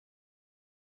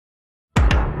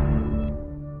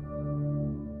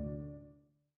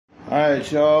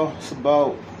Alright, y'all, it's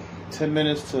about 10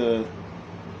 minutes to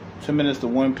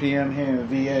 1 p.m. here in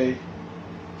VA.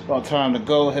 It's about time to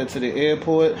go, head to the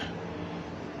airport.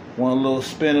 Want a little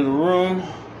spin of the room.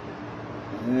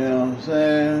 You know what I'm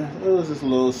saying? It was just a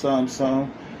little something.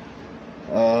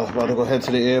 About to go head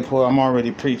to the airport. I'm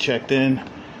already pre-checked in.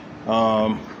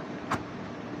 I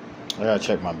gotta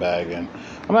check my bag in.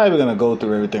 I'm not even gonna go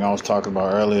through everything I was talking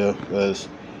about earlier, because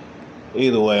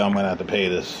either way I'm gonna have to pay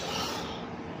this.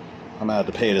 I'm gonna have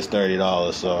to pay this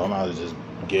 $30, so I'm gonna just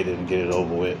get it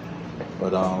over with.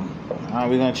 But alright,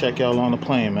 we're gonna check y'all on the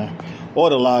plane, man, or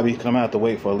the lobby, because I'm gonna have to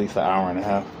wait for at least an hour and a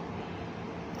half.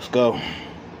 Let's go.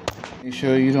 Make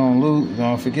sure you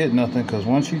don't forget nothing, because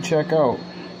once you check out,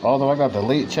 although I got the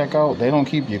late checkout, they don't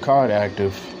keep your card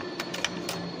active.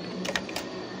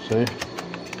 See?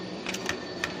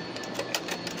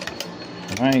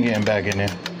 I ain't getting back in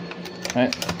there.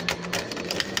 Right?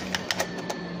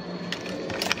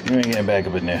 You ain't getting back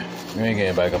up in there. You ain't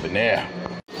getting back up in there.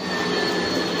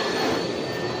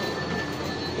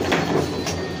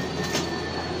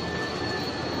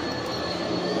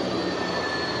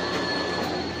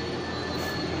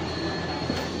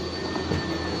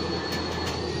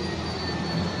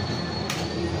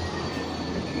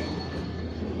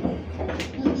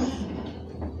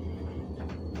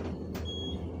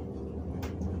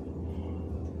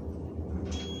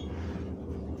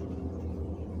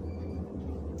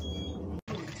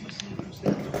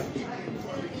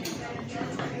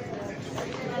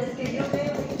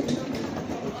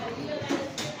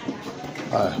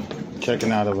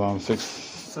 Checking out of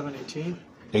 718.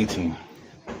 18,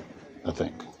 I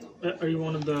think. Are you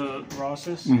one of the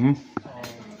Rosses? Mm-hmm.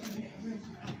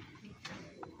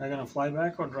 Are you gonna fly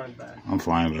back or drive back? I'm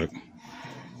flying back.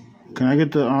 Can I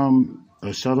get the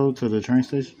a shuttle to the train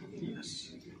station?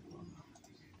 Yes.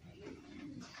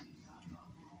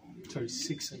 Sorry,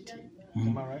 618.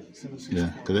 Am I right?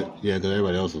 764. Yeah, cause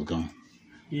everybody else is gone.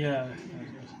 Yeah.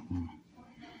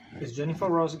 Is Jennifer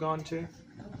Ross gone too?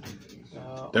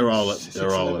 They're all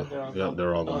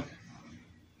gone.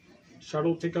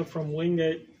 Shuttle pickup from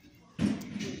Wingate.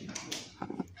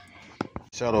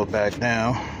 Shuttle back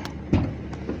down.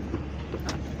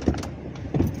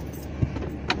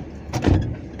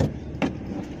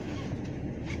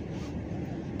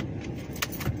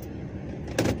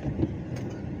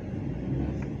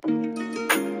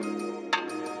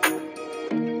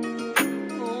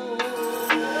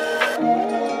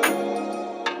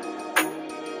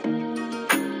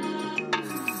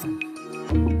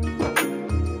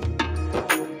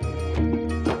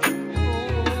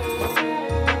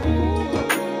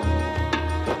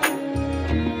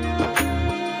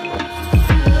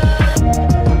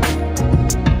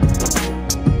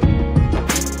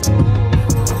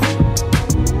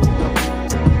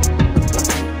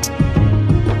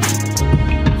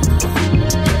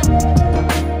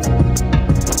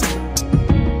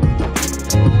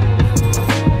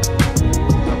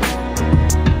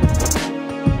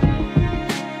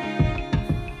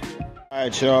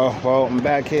 Alright, y'all, well, I'm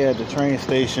back here at the train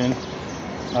station.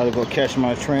 I had to go catch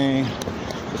my train.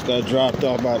 Just got dropped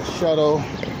off by the shuttle.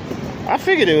 I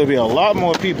figured there would be a lot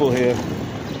more people here.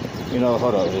 You know,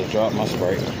 hold up, just dropped my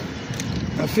Sprite.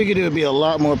 I figured there would be a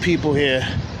lot more people here,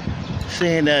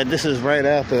 seeing that this is right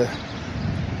after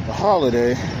the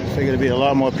holiday. I figured there'd be a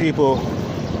lot more people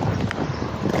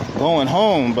going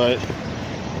home, but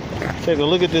take a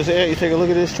look at this. You take a look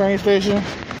at this train station.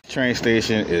 Train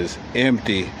station is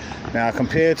empty. Now,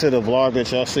 compared to the vlog that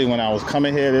y'all see when I was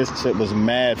coming here, this shit was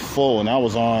mad full, and I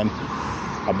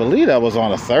believe that was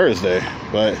on a Thursday,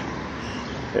 but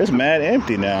it's mad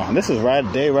empty now. And this is right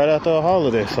after a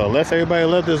holiday, so unless everybody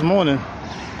left this morning,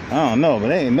 I don't know, but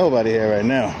there ain't nobody here right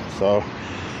now. So,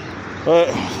 but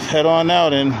head on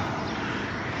out and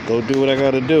go do what I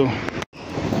gotta do.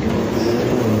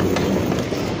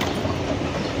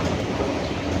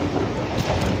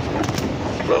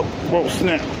 Whoa,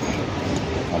 snap.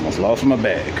 Almost lost my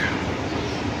bag.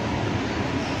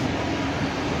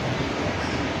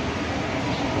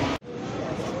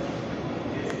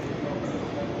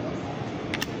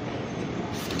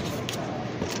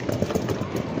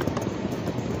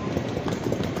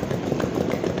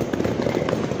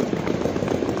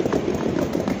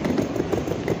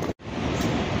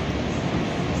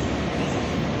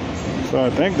 So I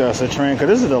think that's a train, because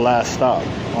this is the last stop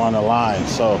on the line.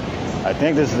 So I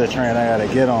think this is the train I gotta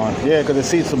get on. Yeah, because the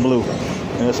seats are blue,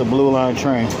 and it's a blue line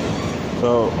train.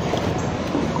 So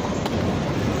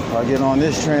if I get on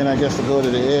this train, I guess to go to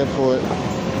the airport.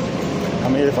 I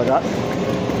mean, if I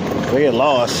get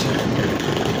lost,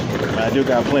 I do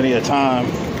got plenty of time.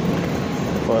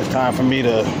 But it's time for me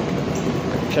to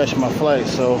catch my flight.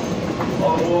 So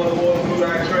Blue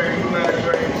Line train 2.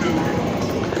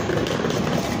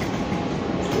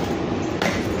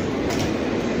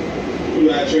 Blue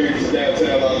Line train is downtown,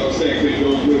 I know San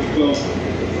goes with the flow.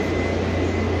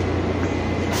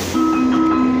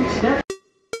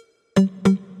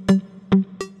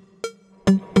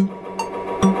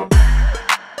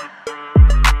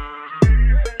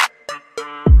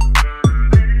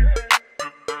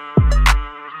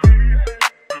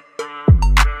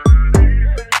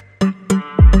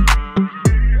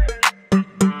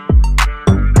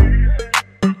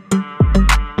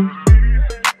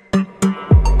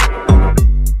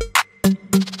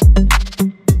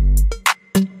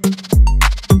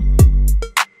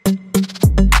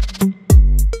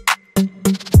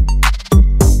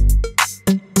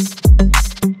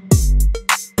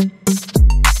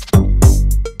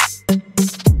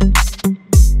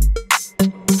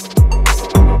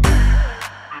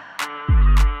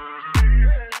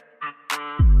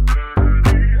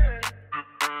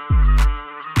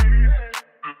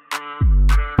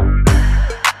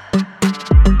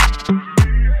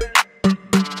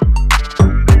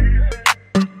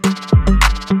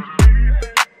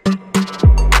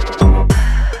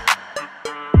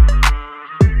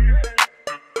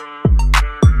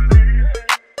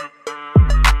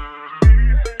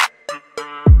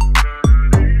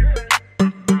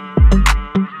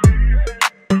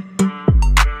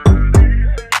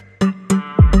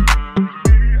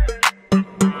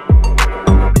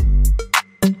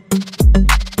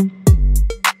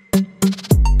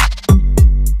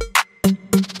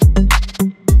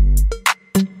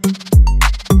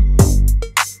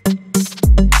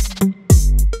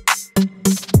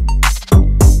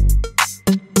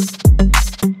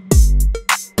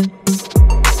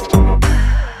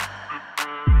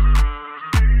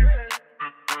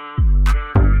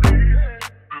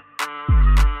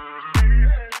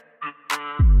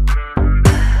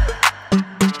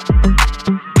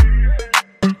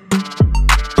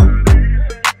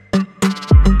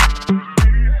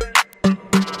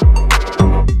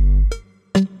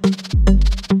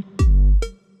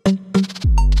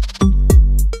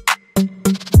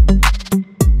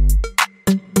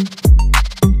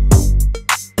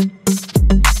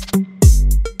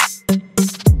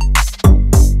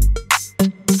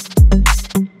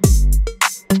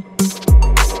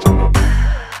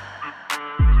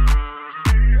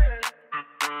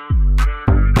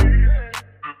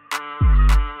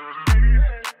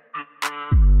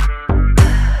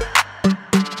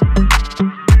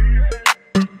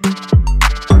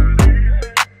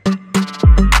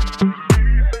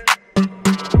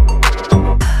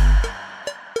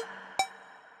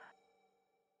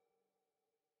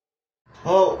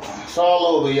 Oh, it's all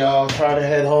over, y'all. Try to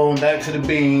head home back to the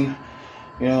bean.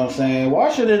 You know what I'm saying?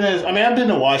 Washington is, I mean, I've been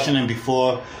to Washington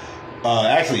before,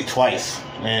 actually twice.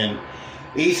 And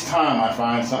each time I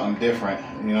find something different.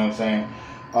 You know what I'm saying?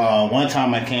 One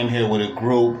time I came here with a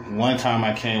group. One time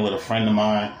I came with a friend of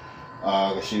mine.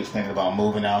 She was thinking about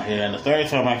moving out here. And the third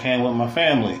time I came with my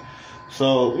family.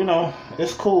 So, you know,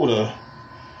 it's cool to,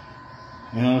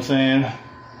 you know what I'm saying?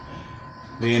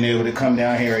 Being able to come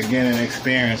down here again and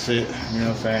experience it, you know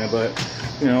what I'm saying? But,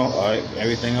 you know,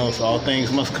 everything else, all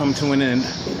things must come to an end.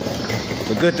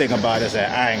 The good thing about it is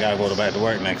that I ain't got to go back to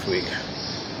work next week.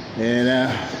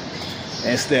 And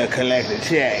still collect a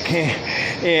check.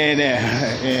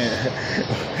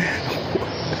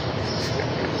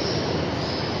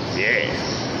 Yeah.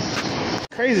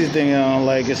 Crazy thing,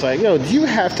 like, it's like, yo, do you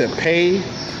have to pay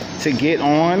to get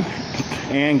on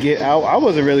and get out? I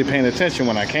wasn't really paying attention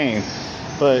when I came.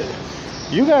 But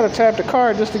you gotta tap the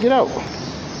card just to get out.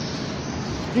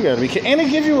 You gotta be kidding. And they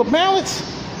give you a balance?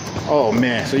 Oh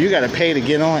man, so you gotta pay to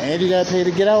get on and you gotta pay to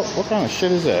get out? What kind of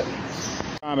shit is that?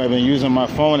 I've been using my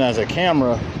phone as a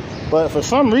camera, but for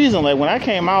some reason, like when I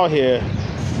came out here,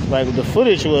 like the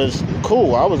footage was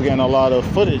cool. I was getting a lot of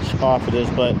footage off of this,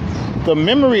 but the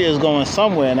memory is going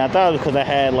somewhere. And I thought it was because I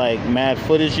had like mad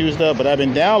footage used up, but I've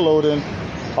been downloading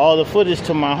all the footage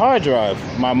to my hard drive,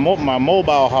 my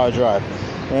mobile hard drive.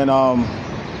 And I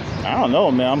don't know,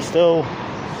 man, I'm still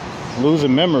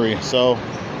losing memory. So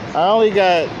I only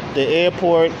got the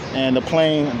airport and the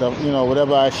plane, you know,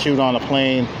 whatever I shoot on the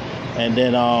plane. And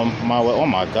then oh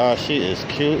my gosh, she is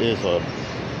cute as a,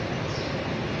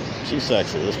 she's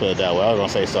sexy, let's put it that way. I was gonna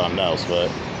say something else, but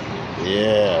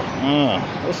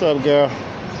yeah. What's up, girl?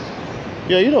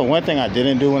 Yo, you know one thing I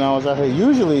didn't do when I was out here,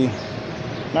 usually,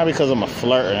 not because I'm a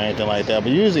flirt or anything like that,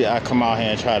 but usually I come out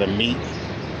here and try to meet,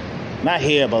 not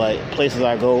here, but like places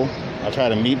I go, I try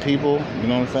to meet people, you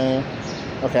know what I'm saying?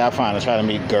 Okay, I try to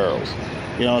meet girls,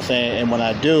 you know what I'm saying? And when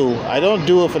I do, I don't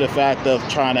do it for the fact of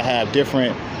trying to have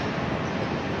different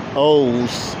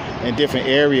O's and different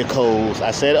area codes.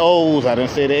 I said O's, I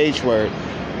didn't say the H word,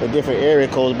 but different area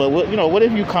codes. But what, you know, what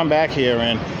if you come back here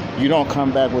and you don't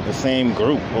come back with the same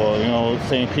group or, you know,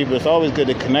 same people? It's always good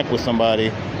to connect with somebody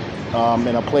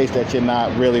in a place that you're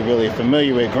not really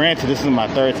familiar with. Granted, this is my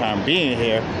third time being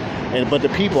here, but the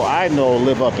people I know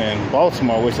live up in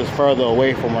Baltimore, which is further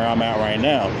away from where I'm at right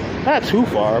now. Not too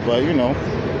far, but, you know,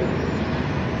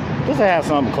 just to have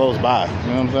something close by, you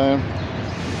know what I'm saying?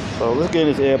 So let's get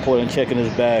in this airport and check in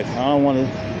this bag.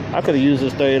 I could have used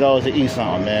this $30 to eat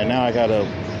something, man. Now I gotta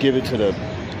give it to the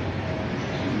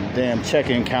damn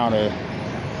check-in counter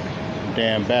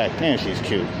damn back. Damn, she's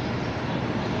cute.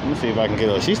 Let me see if I can get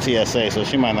her. She's TSA, so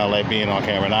she might not like being on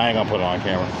camera. Now I ain't gonna put her on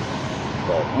camera.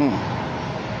 But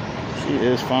she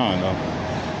is fine though.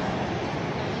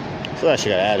 I feel like she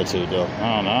got attitude though.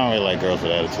 I don't know. I don't really like girls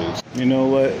with attitudes. You know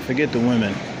what? Forget the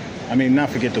women. I mean,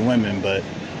 not forget the women, but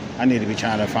I need to be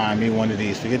trying to find me one of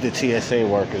these. Forget the TSA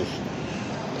workers.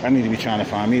 I need to be trying to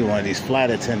find me one of these flight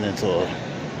attendants or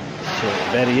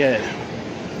better yet,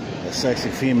 a sexy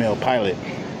female pilot.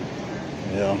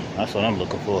 You know, that's what I'm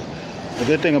looking for. The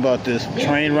good thing about this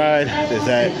train ride is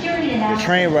that the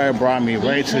train ride brought me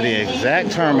right to the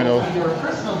exact terminal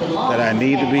that I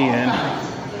need to be in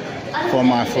for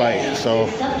my flight. So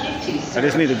I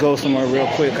just need to go somewhere real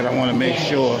quick because I want to make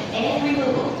sure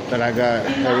that I got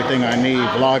everything I need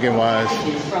vlogging wise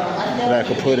that I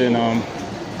could put in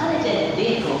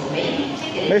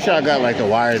make sure I got like the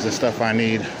wires and stuff I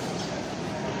need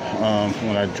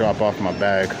when I drop off my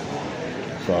bag.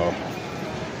 So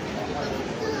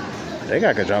I think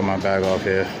I could drop my bag off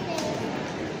here.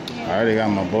 I already got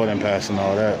my boarding pass and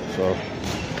all that. So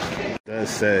it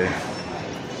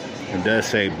does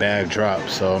say bag drop,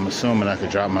 so I'm assuming I could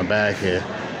drop my bag here.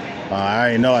 I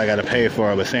already know I got to pay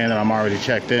for it, but saying that I'm already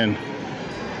checked in,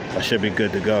 I should be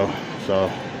good to go. So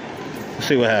we'll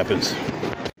see what happens.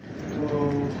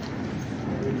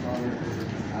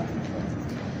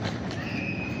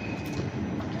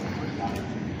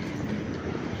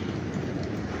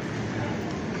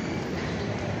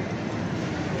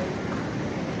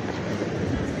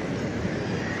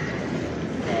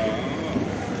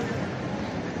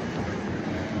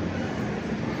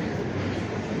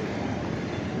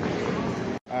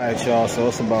 Alright y'all, so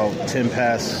it's about 10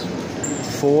 past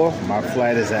 4. My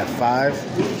flight is at 5.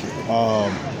 So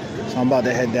I'm about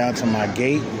to head down to my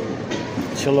gate,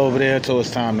 chill over there until it's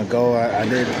time to go. I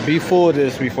did, before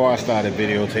I started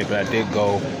videotaping, I did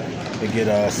go to get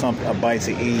a bite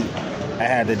to eat. I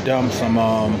had to dump some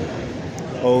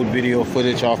old video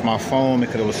footage off my phone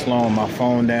because it was slowing my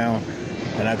phone down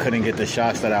and I couldn't get the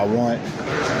shots that I want.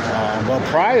 But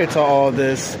prior to all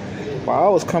this, while I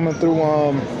was coming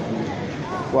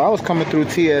through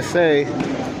TSA,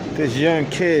 this young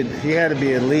kid, he had to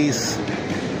be at least,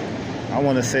 I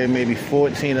want to say maybe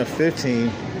 14 or 15,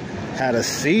 had a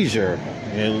seizure.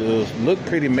 It looked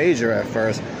pretty major at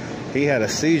first. He had a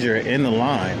seizure in the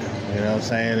line, you know what I'm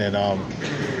saying? And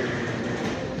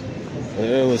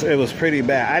it was pretty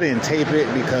bad. I didn't tape it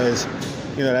because,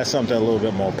 you know, that's something a little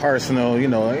bit more personal. You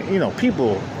know,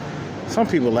 some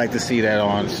people like to see that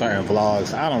on certain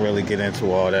vlogs. I don't really get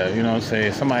into all that, you know what I'm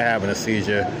saying? Somebody having a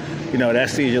seizure, you know, that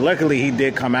seizure, luckily he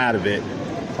did come out of it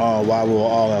while we were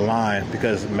all in line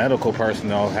because medical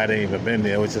personnel hadn't even been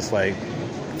there. It was just like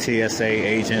TSA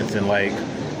agents and like,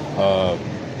 I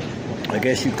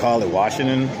guess you'd call it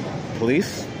Washington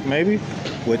police, maybe,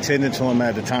 were tending to him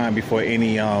at the time before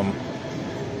anybody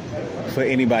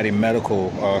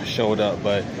medical showed up.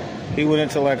 But he went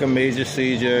into like a major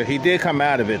seizure. He did come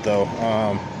out of it though.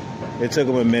 It took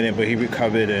him a minute, but he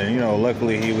recovered, and you know,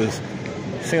 luckily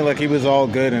seemed like he was all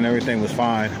good and everything was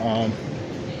fine. I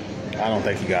don't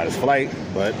think he got his flight,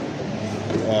 but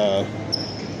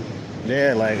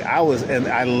yeah, like I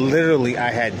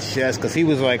had just, because he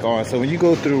was like on. So when you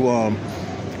go through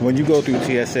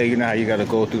TSA, you know how you got to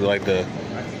go through like the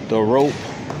rope,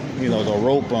 you know, the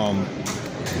rope.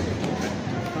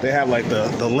 They have like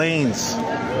the lanes.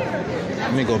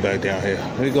 Let me go back down here.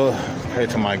 Let me go head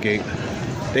to my gate.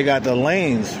 They got the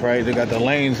lanes, right? They got the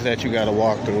lanes that you got to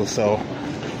walk through. So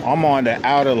I'm on the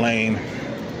outer lane.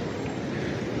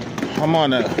 I'm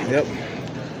on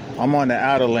the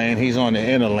outer lane. He's on the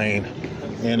inner lane,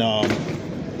 and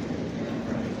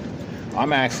I'm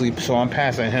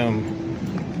passing him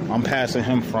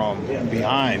from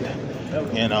behind,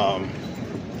 and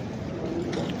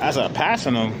as I'm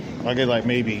passing him, I get like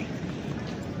maybe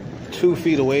 2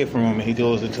 feet away from him, and he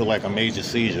goes into like a major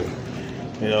seizure.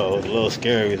 You know, it was a little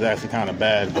scary. It was actually kind of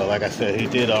bad, but like I said, he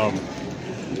did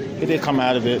come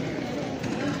out of it.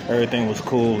 Everything was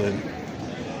cool, and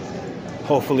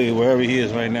hopefully wherever he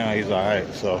is right now, he's all right.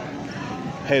 So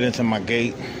heading to my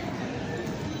gate.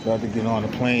 About to get on the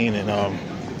plane and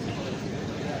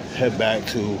head back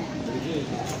to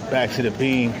the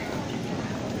beam.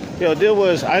 Yo, there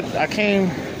was I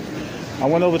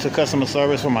went over to customer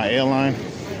service for my airline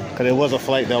because there was a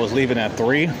flight that was leaving at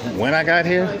 3 when I got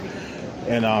here,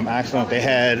 and asked them if they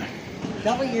had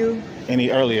any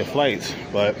earlier flights,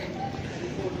 but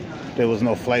there was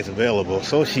no flights available.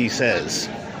 So she says,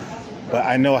 but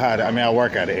I know how to. I mean, I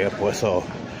work at the airport, so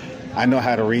I know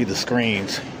how to read the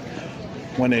screens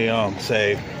when they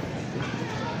say,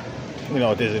 you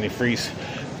know, if there's any free.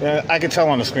 I can tell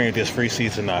on the screen if there's free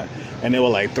seats or not, and there were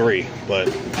like 3, but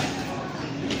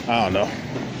I don't know.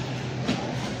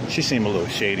 She seemed a little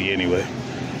shady anyway,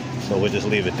 so we'll just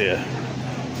leave it there.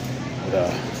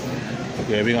 But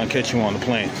yeah, we're gonna catch you on the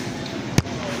plane.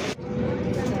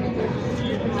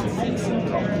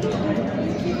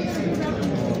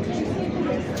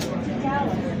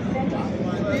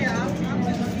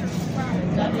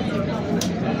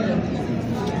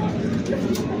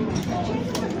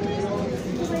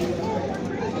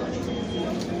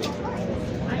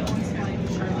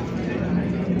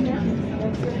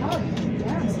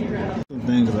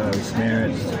 Things that I've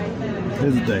experienced.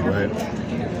 Here's the thing, right?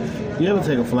 You ever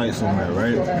take a flight somewhere,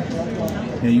 right?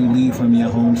 And you leave from your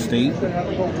home state,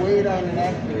 and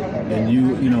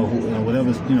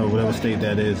whatever state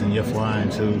that is, and you're flying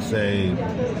to, say,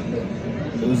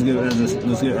 let's get.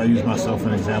 I use myself for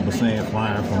an example, saying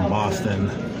flying from Boston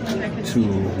to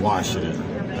Washington.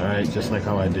 All right, just like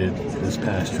how I did this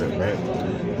past trip, right?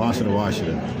 Boston to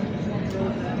Washington.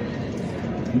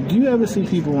 Do you ever see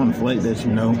people on a flight that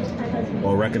you know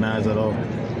or recognize at all?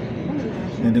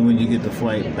 And then when you get the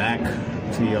flight back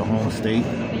to your home state,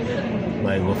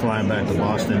 like we're flying back to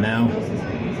Boston now,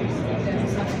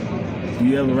 do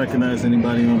you ever recognize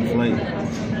anybody on the flight?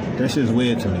 That's just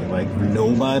weird to me. Like,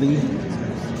 nobody?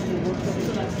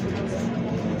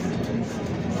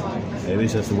 Maybe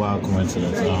it's just a wild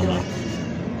coincidence. I don't know.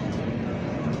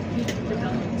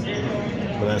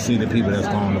 But I see the people that's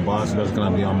going to Boston that's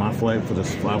going to be on my flight for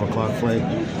this 5 o'clock flight.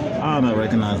 I don't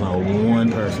recognize not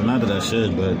one person. Not that I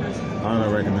should, but I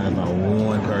don't recognize not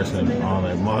one person.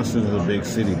 Like, Boston is a big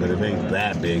city, but it ain't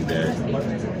that big that,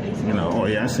 you know, oh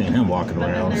yeah, I seen him walking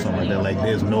around or something like that. Like,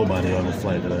 there's nobody on the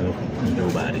flight that I know.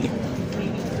 Nobody.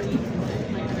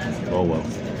 Oh well.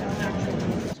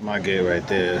 It's my gate right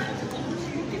there.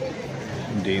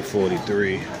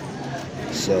 D43.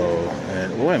 So,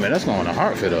 and wait a minute, that's going to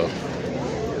Hartford though.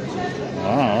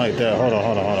 I don't like that. Hold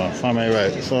on. Something ain't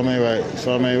right.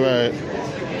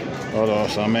 Hold on,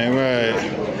 something ain't right.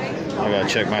 I gotta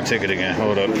check my ticket again.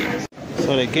 Hold up.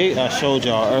 So the gate I showed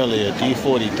y'all earlier,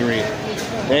 D43,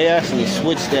 they actually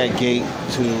switched that gate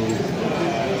to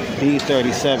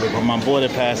D37, but my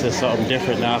boarding pass is something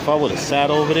different now. If I would have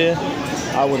sat over there,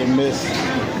 I would have missed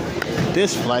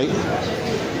this flight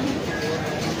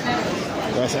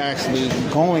that's actually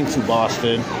going to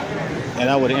Boston, and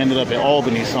I would have ended up in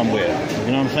Albany somewhere.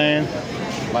 You know what I'm saying?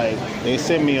 Like, they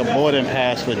sent me a boarding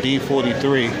pass for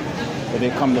D43, but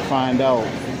they come to find out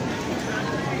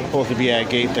it's supposed to be at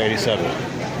gate 37.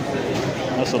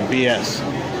 That's some BS.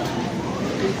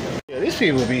 Yeah, these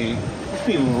people be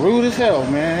rude as hell,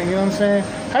 man. You know what I'm saying?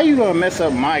 How you gonna mess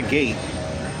up my gate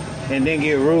and then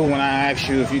get rude when I ask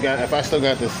you if I still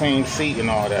got the same seat and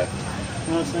all that?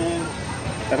 You know what I'm saying?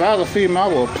 If I was a female, I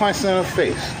would punch her in the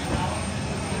face.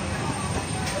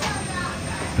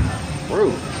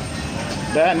 Rude.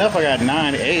 Bad enough I got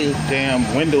 9A damn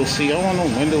window seat. I don't want no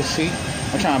window seat.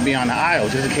 I'm trying to be on the aisle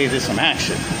just in case there's some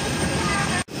action.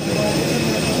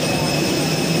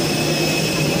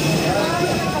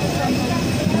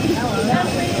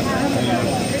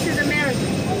 This is American.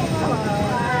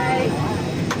 Hi.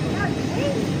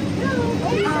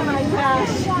 Oh my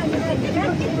gosh. Gotta get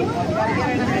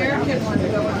an American one to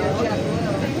go with your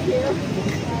JetBlue.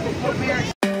 Thank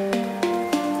you.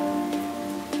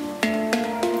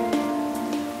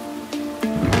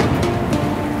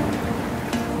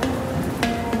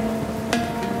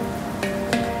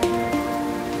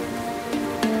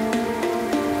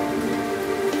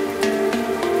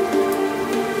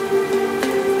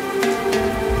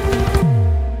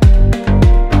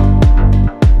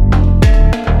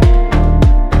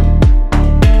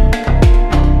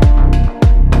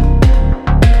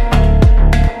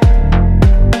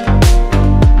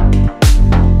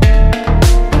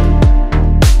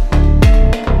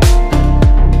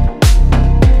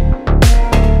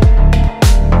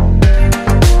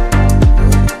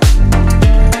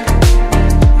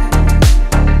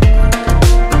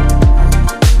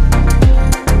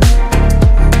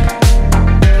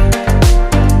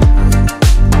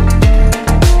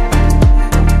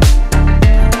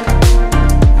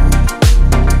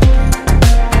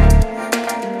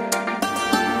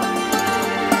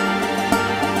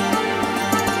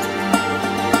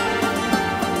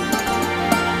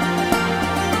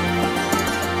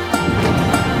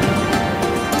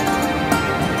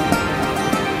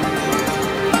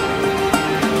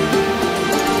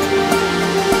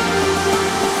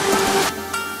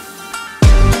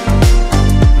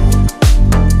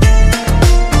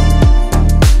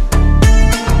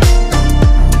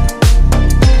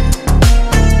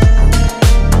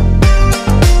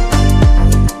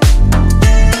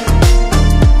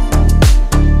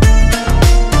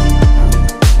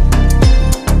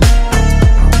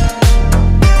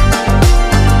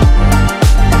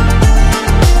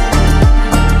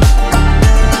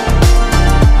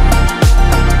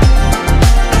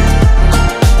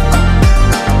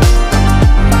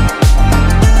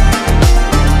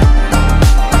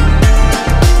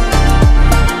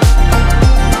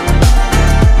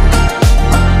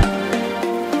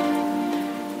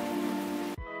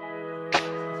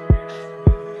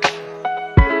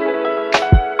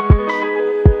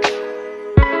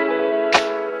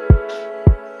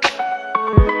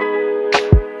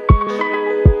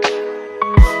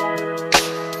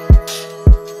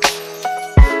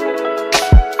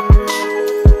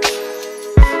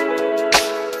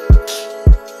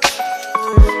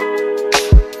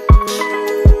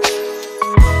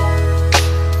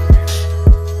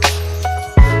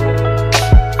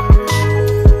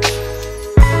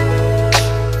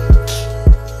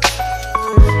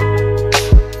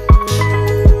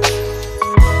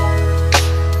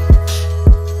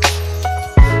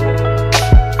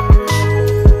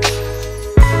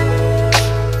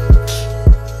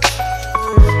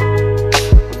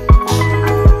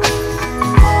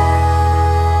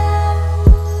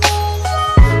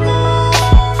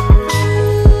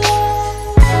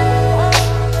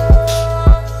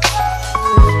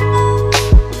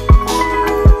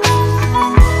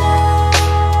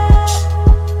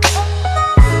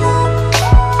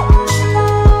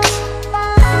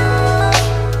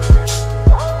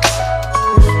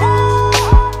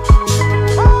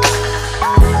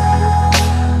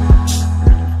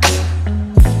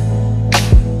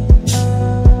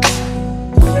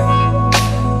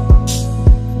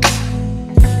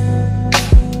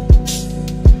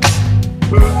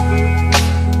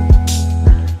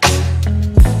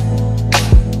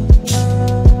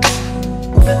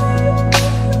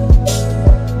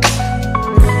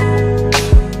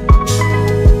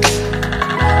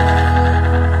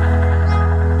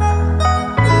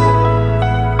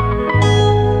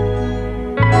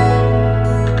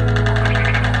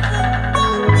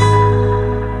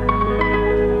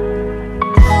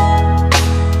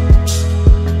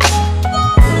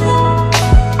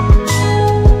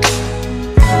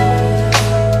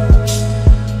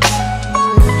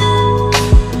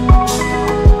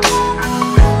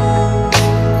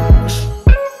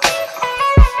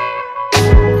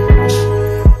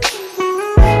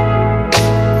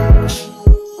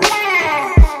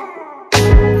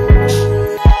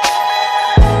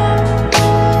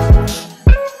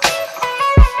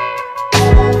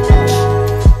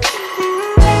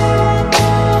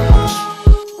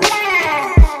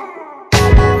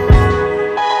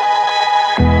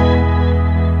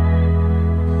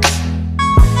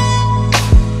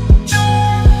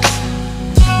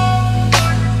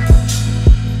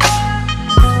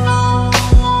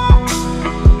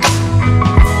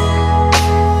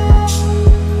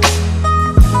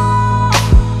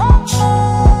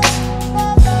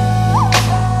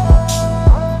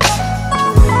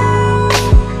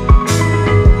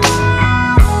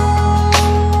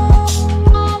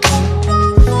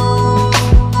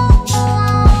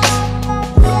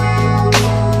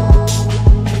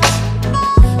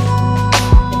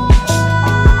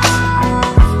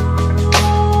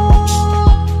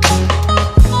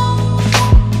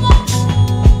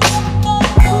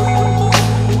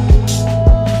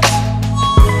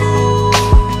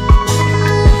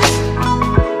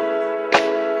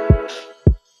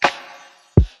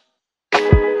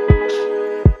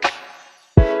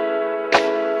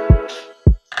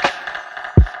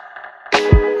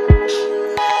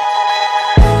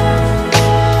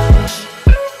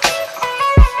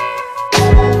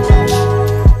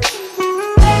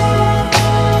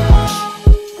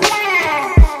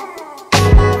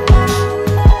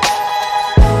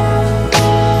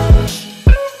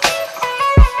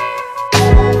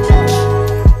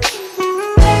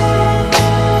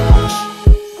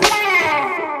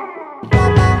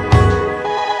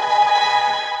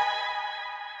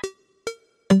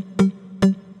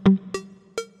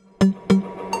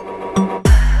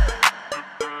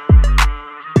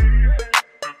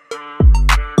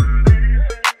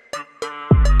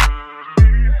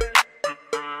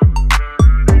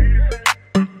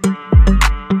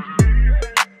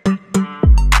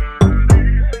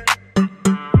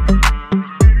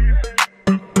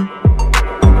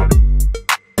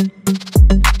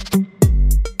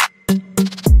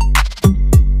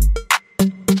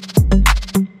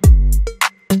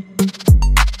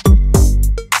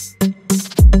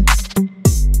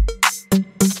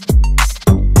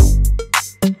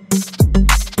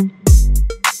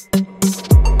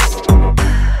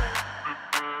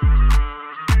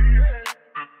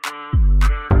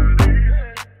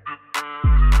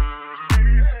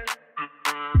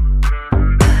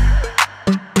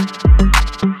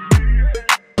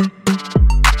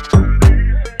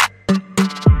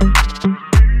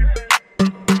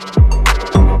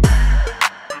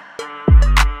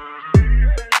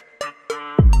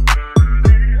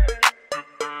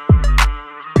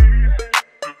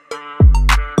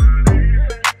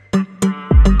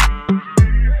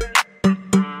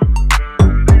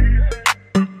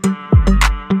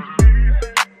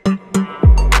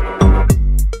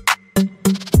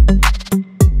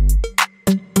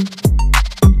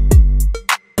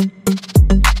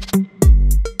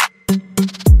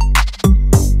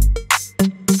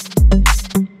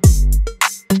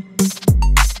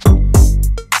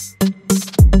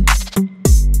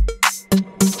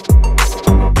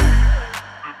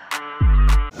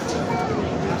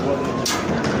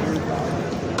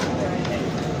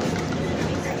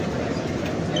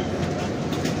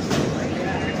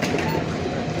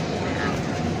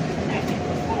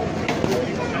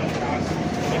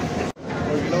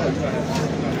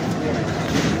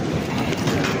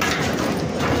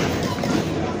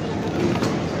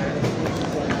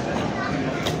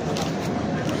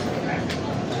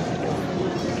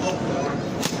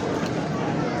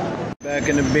 Back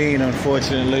in the bean,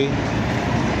 unfortunately.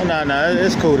 Well, no,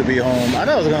 it's cool to be home. I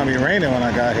thought it was gonna be raining when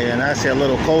I got here, and actually a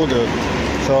little colder.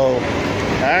 So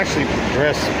I actually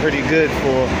dressed pretty good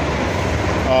for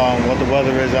what the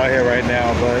weather is out here right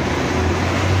now. But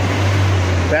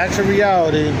back to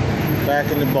reality,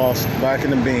 back in the boss, back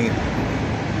in the bean.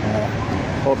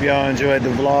 Hope y'all enjoyed the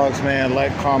vlogs, man.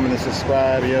 Like, comment, and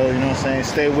subscribe, yo. You know what I'm saying?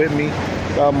 Stay with me.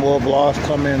 Got more vlogs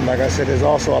coming. Like I said, there's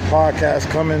also a podcast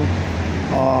coming.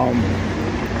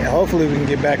 And hopefully we can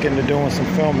get back into doing some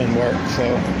filming work. So,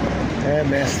 yeah,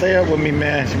 man, stay up with me,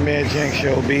 man. It's your man JINX,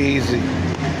 yo. Be easy.